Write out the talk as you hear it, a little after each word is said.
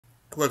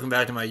Welcome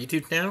back to my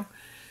YouTube channel.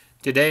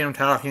 Today I'm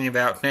talking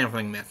about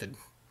sampling method.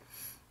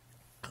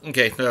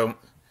 Okay, so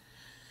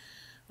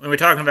when we're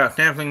talking about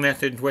sampling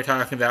methods, we're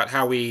talking about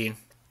how we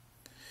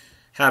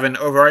have an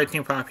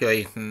overarching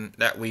population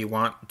that we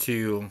want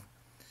to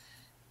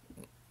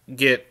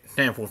get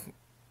samples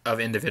of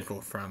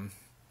individuals from.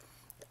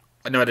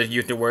 I know I just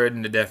used the word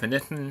in the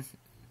definition.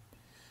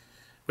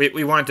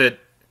 We want to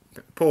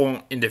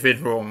pull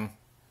individual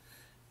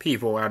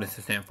people out of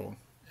the sample,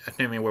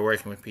 assuming we're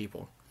working with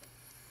people.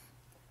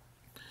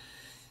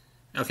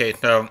 Okay,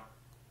 so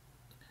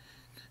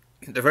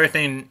the first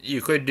thing you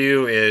could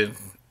do is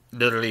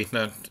literally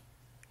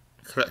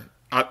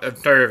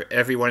observe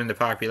everyone in the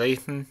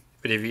population.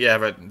 But if you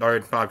have a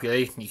large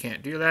population, you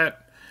can't do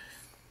that.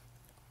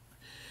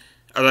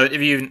 Although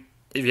if you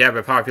have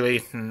a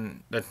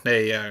population, let's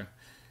say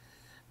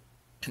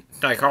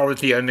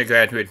psychology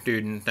undergraduate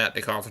students at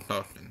the College of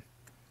Boston,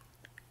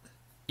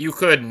 you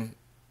could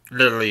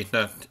literally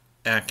just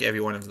ask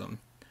every one of them,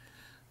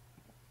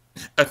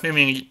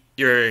 assuming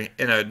you're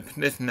in a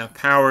position of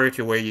power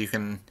to where you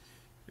can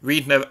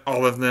read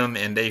all of them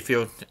and they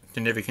feel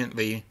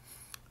significantly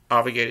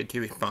obligated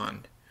to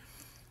respond.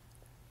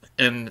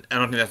 And I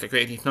don't think that's a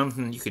crazy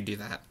assumption. You could do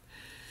that.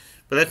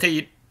 But let's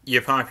say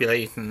your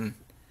population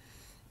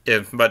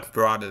is much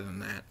broader than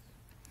that.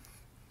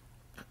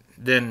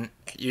 Then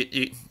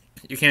you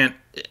can't,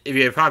 if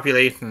your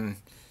population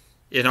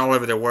is all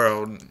over the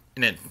world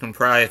and it's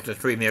comprised of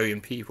 3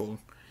 million people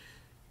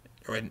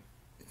or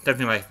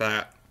something like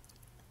that,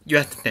 you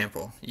have to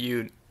sample.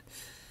 You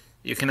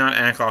cannot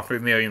ask all 3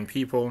 million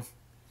people,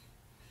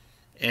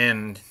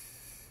 and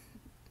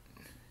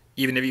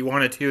even if you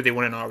wanted to, they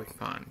wouldn't all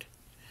respond.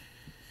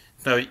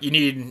 So you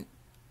need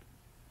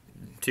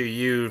to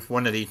use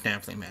one of these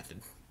sampling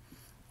methods.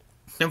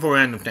 Simple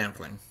random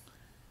sampling.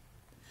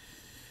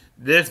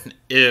 This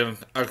is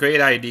a great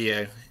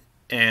idea,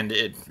 and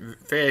it's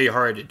very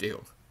hard to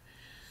do.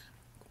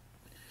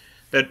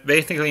 But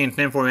basically, in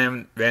simple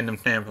random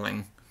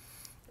sampling,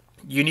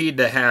 you need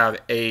to have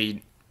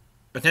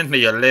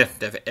essentially a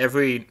list of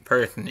every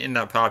person in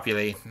that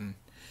population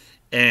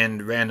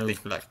and randomly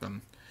select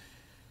them.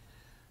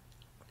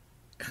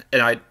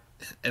 And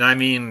I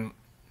mean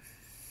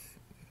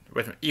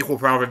with equal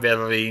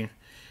probability,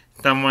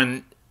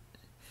 someone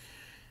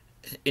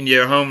in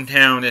your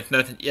hometown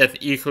is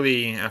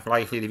equally as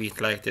likely to be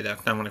selected as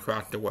someone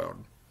across the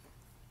world.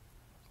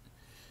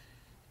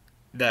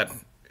 That's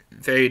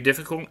very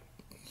difficult.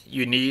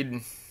 You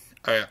need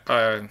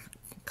a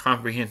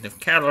comprehensive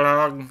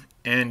catalog,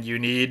 and you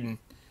need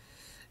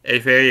a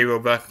very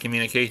robust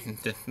communication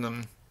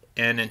system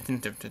and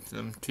incentive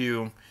system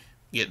to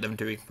get them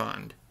to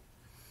respond.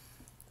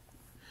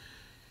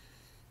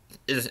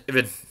 If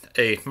it's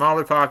a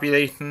smaller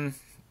population,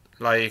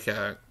 like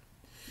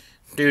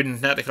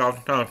students at the College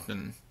of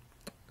Boston,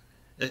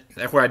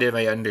 that's where I did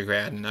my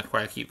undergrad, and that's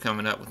why I keep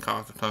coming up with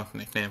College of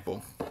Boston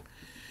examples.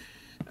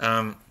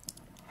 Then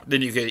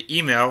you could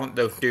email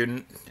those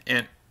students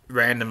and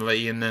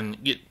randomly, and then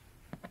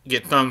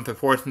get some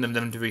proportion of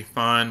them to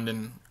respond,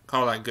 and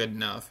call that good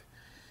enough.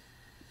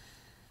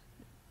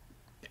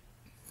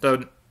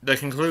 So the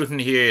conclusion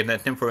here is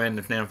that simple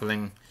random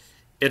sampling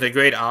is a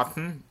great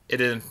option.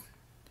 It is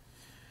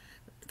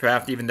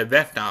perhaps even the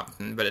best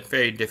option, but it's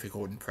very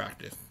difficult in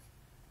practice.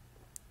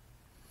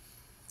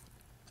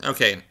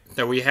 Okay,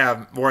 so we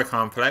have more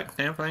complex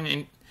sampling,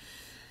 and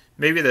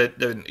maybe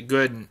the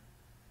good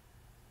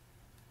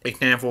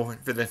example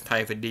for this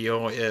type of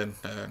deal is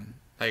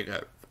like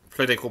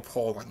political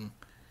polling.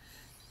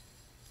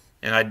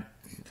 And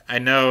I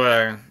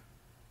know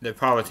the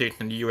politics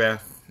in the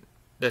U.S.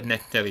 doesn't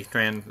necessarily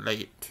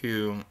translate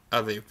to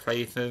other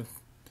places.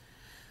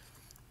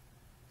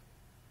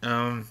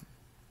 So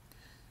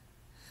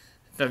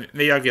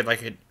maybe I'll get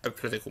like a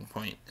political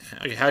point.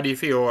 Okay, how do you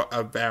feel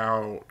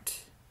about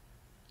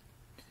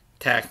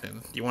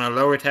taxes? Do you want to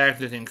lower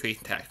taxes,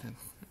 increase taxes?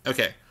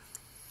 Okay.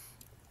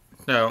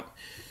 So,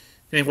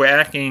 since we're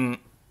asking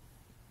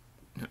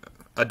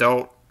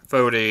adult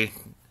voters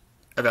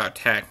about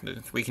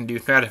taxes, we can do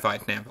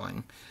stratified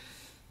sampling.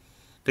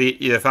 So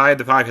you divide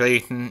the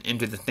population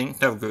into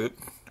distinct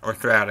subgroups, or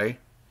strata,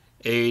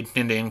 age,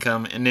 and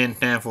income, and then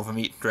sample from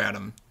each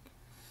stratum.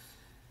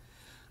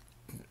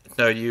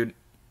 So you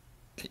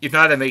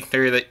try to make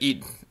sure that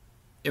each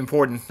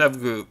important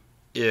subgroup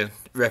is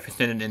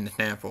represented in the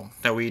sample.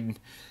 So we'd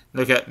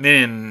look at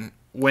men,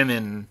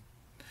 women,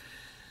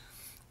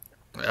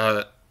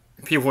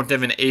 people with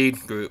different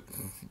age groups,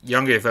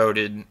 younger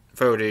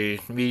voters,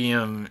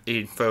 medium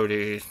age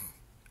voters,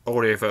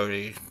 older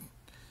voters,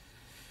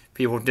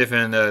 people with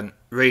different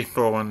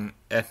racial and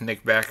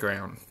ethnic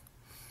backgrounds,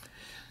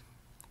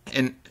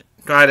 and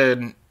try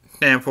to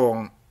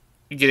sample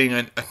getting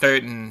a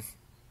certain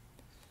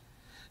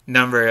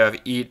number of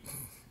each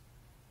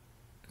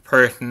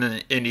person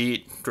in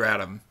each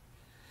stratum.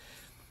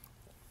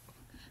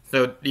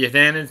 So the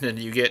advantage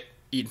is you get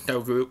each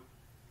subgroup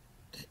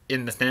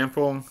in the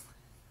sample,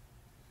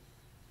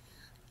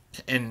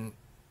 and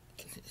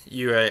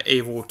you are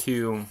able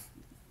to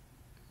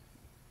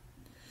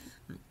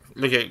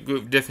look at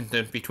group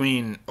differences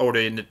between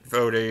older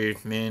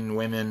voters, men,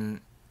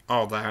 women,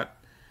 all that.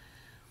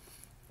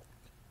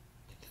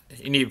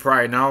 You need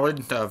prior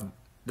knowledge of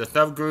the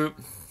subgroup,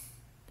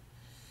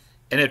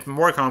 and it's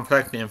more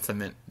complex to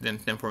implement than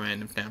simple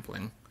random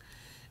sampling.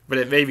 But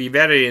it may be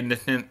better in the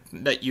sense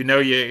that you know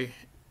you're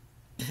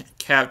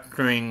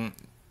capturing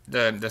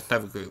the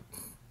subgroup.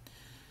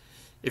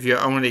 If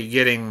you're only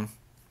getting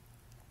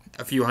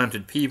a few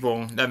hundred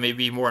people, that may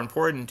be more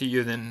important to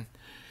you than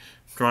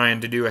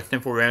trying to do a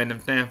simple random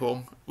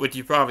sample, which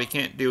you probably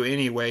can't do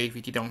anyway if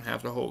you don't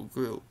have the whole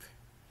group.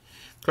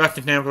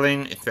 Cluster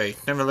sampling is very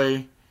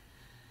similar.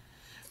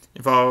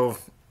 Involves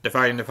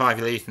dividing the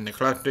population into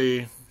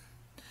clusters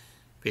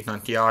based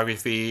on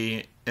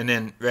geography, and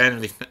then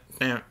randomly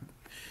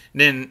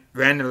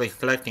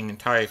selecting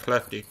entire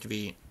clusters to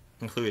be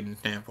included in the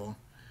sample.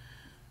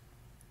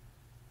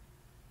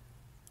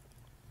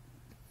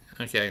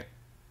 Okay,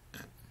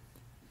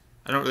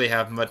 I don't really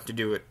have much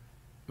to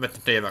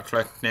say about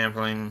cluster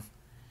sampling.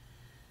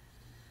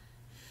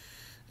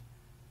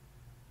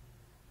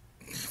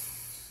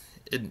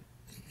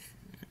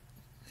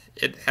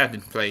 It has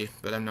its place,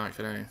 but I'm not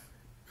gonna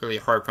really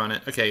harp on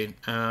it. Okay,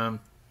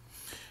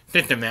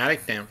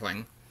 systematic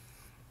sampling.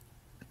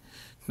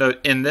 So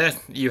in this,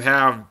 you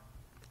have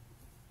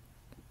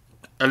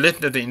a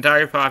list of the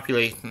entire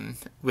population,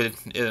 which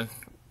is,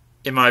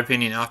 in my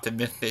opinion,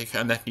 optimistic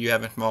unless you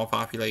have a small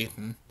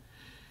population.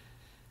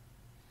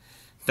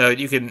 So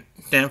you can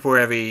sample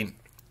every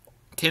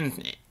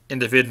 10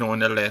 individual in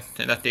the list,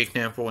 and that's the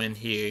example in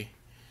here.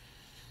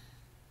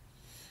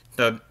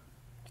 So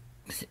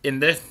in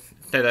this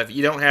setup,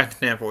 you don't have to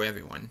sample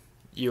everyone.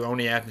 You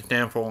only have to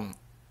sample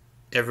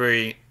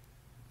every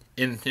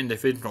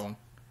individual.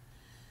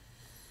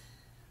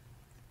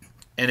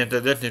 And if the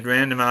list is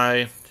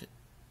randomized,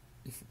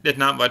 there's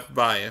not much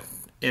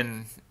bias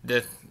in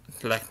this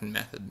selection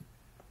method.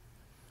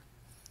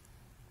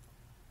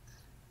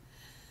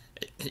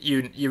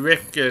 You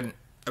risk a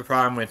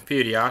problem with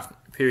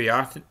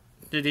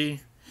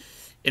periodicity,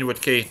 in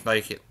which case,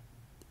 like,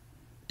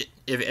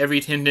 if every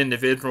 10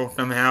 individual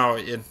somehow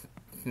is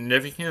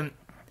significant,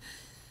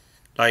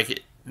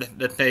 like,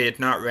 let's say it's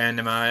not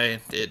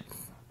randomized, it's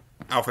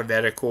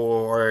alphabetical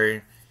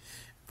or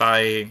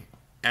by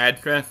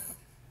address,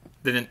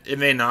 then it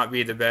may not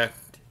be the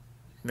best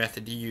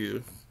method to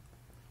use.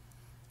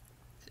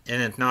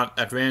 And it's not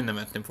as random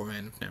as simple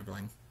random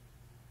sampling.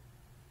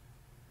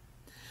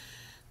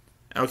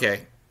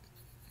 Okay.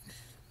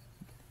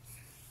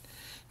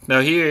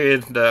 Now here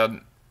is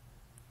the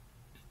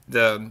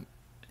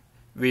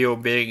real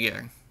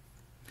big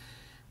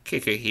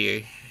kicker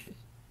here,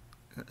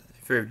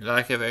 for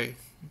lack of a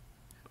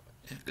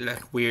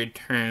less weird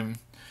term.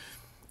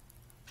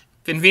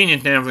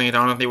 Convenience sampling is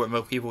honestly what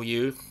most people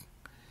use.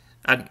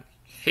 I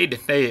hate to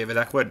say it, but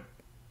that's what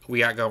we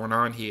got going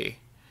on here.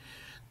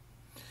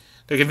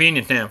 The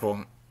convenience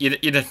sample, you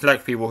just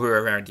select people who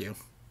are around you.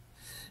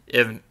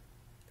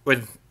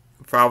 With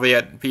probably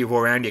at people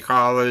around your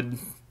college,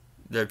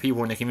 the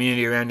people in the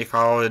community around your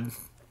college,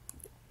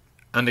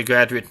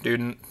 undergraduate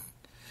students.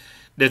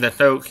 There's a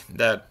SOC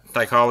that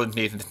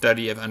psychology is the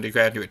study of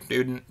undergraduate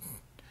students,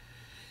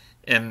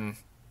 and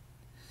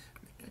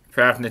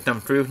perhaps there's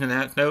some truth in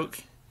that SOC,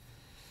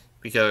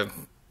 because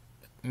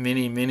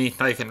many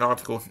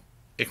psychological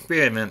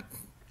experiments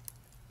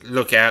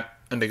look at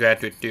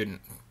undergraduate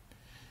students.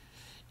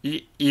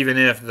 Even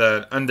if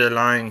the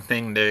underlying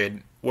thing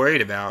they're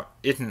worried about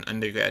isn't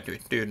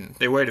undergraduate students,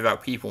 they're worried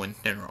about people in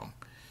general.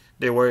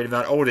 They're worried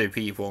about older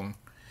people,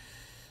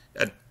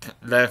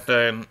 less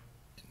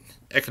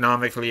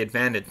economically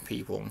advantaged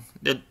people.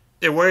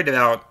 They're worried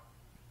about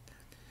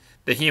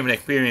the human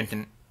experience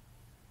and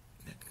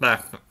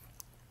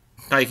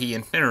psyche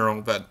in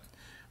general, but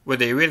what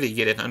they really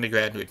get is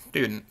undergraduate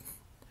students.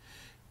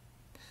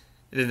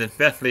 It is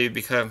especially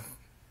because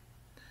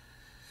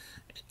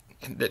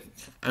the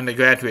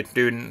undergraduate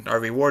students are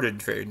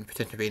rewarded for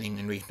participating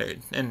in research,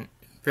 and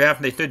perhaps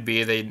they should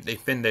be. They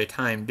spend their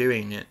time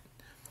doing it,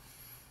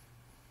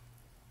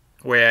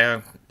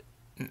 where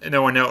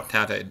no one else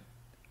has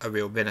a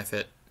real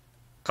benefit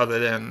other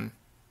than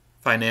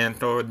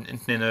financial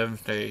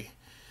incentives,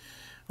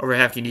 or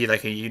perhaps you need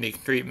like a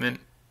unique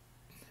treatment.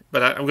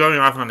 But I'm going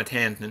off on a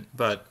tangent,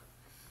 but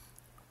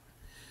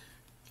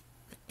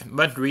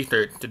much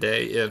research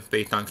today is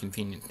based on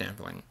convenience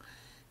sampling,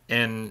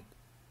 and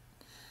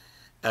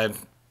as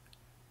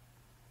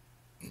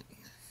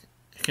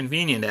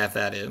convenient as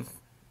that is,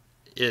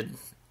 it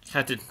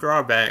has its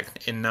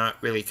drawbacks in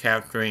not really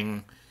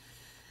capturing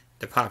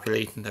the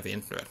populations of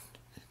interest.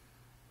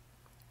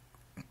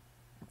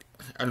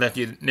 Unless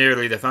you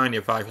narrowly define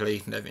your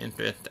population of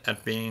interest as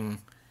being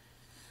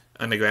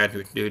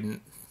undergraduate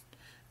students,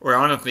 or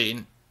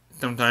honestly,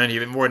 sometimes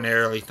even more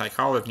narrowly,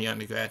 psychology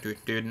undergraduate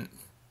students.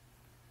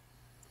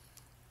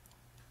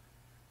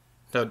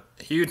 So,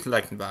 huge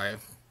selection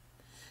bias.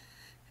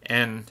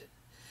 And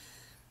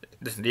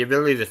the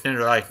ability to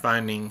generalize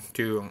findings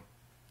to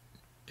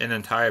an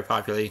entire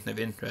population of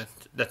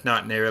interest that's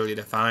not narrowly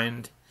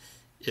defined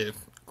is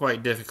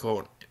quite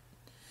difficult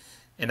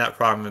and that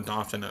problem is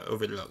often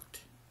overlooked.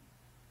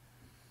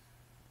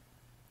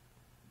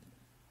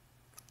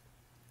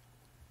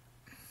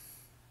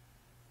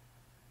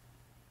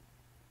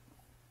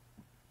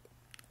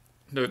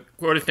 The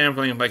quota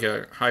sampling is like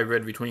a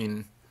hybrid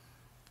between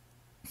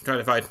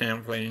stratified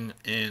sampling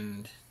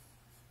and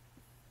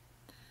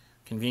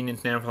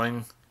convenience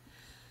sampling.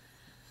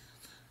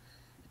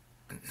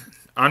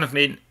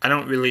 Honestly,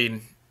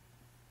 I'm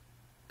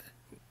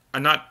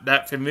not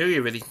that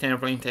familiar with the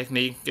sampling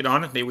technique, and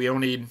honestly,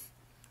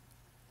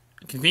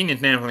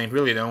 convenience sampling is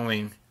really the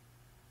only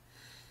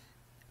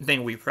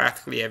thing we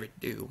practically ever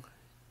do.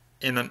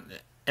 And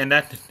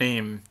that's the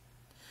same,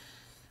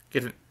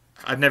 because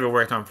I've never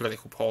worked on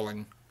political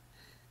polling,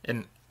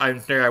 and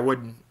I'm sure I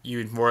would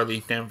use more of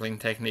these sampling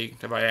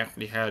techniques if I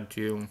actually had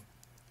to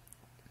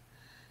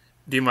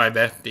do my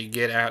best to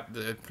get at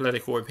the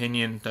political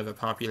opinions of a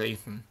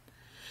population.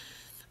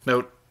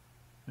 So,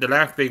 the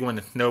last big one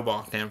is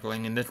snowball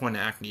sampling, and this one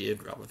actually is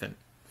relevant.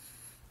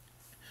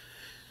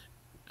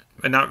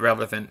 But not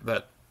relevant,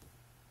 but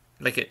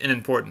like an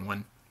important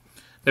one.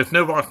 The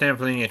snowball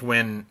sampling is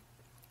when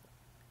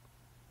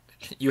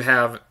you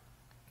have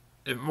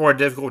more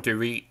difficult to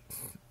reach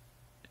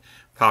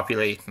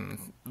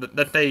populations.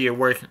 Let's say you're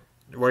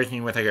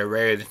working with like a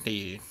rare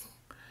disease.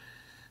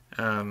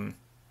 I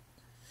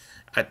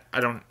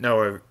don't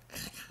know.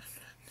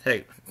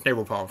 Hey,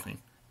 cerebral palsy.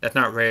 That's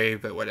not rare,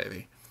 but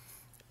whatever.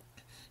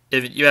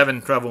 If you're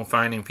having trouble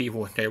finding people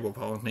with cerebral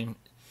palsy,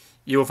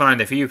 you will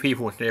find a few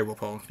people with cerebral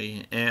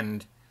palsy,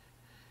 and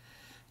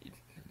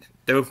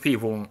those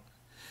people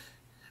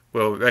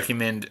will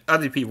recommend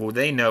other people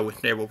they know with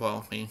cerebral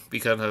palsy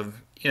because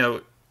of,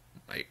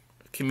 like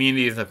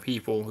communities of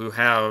people who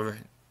have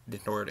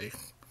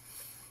disorders.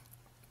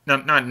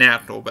 Not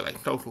natural, but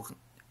like social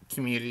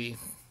communities.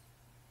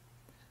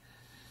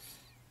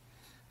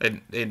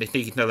 They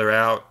seek each other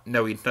out,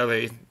 know each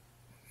other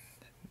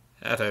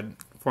as a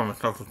form of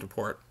social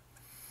support.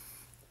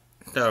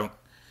 So,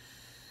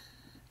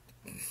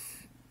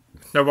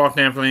 snowball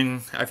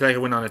sampling, I feel like I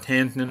went on a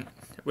tangent,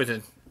 which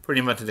is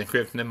pretty much a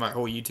description of my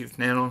whole YouTube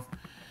channel,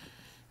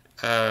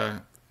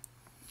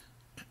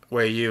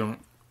 where you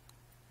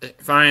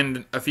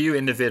find a few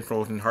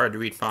individuals in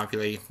hard-to-reach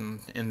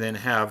populations and then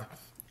have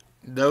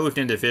those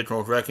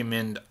individuals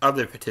recommend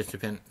other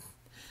participants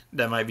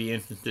that might be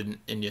interested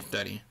in your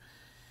study.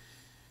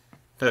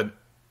 So,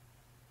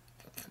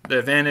 the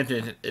advantage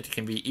is it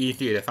can be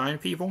easier to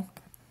find people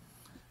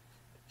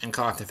and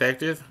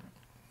cost-effective,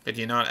 but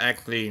you're not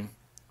actually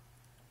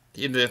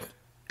just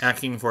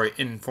asking for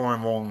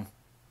informal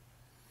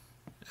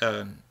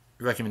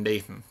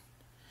recommendations.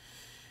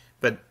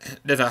 But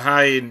there's a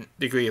high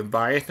degree of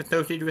bias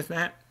associated with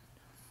that.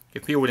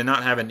 If people do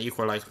not have an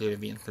equal likelihood of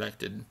being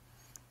selected,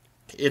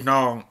 it's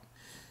all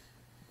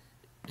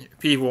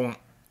people.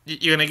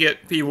 You're going to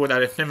get people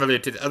that are similar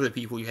to the other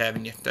people you have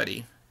in your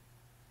study.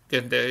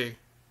 Because they're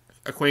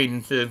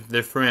acquaintances,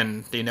 they're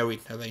friends, they know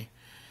each other.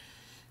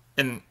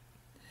 And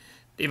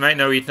they might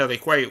know each other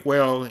quite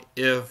well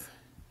if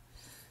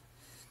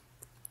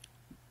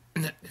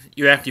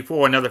you actually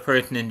pull another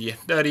person into your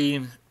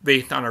study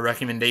based on a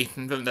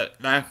recommendation from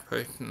that last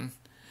person.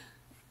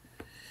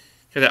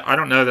 Because I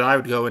don't know that I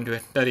would go into a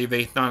study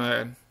based on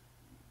a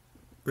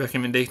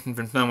recommendation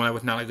from someone I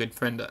was not a good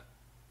friend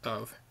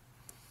of.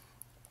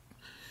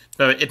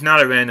 So it's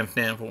not a random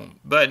sample,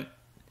 but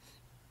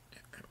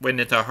when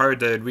it's a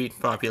hard-to-reach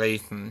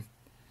population,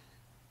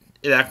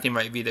 it actually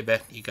might be the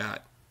best you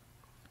got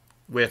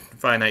with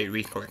finite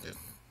resources.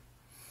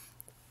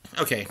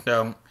 Okay,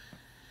 so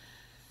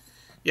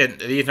yeah,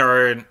 these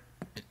are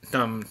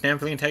some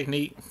sampling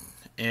techniques,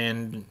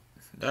 and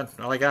that's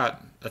all I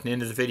got. That's the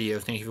end of the video.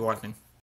 Thank you for watching.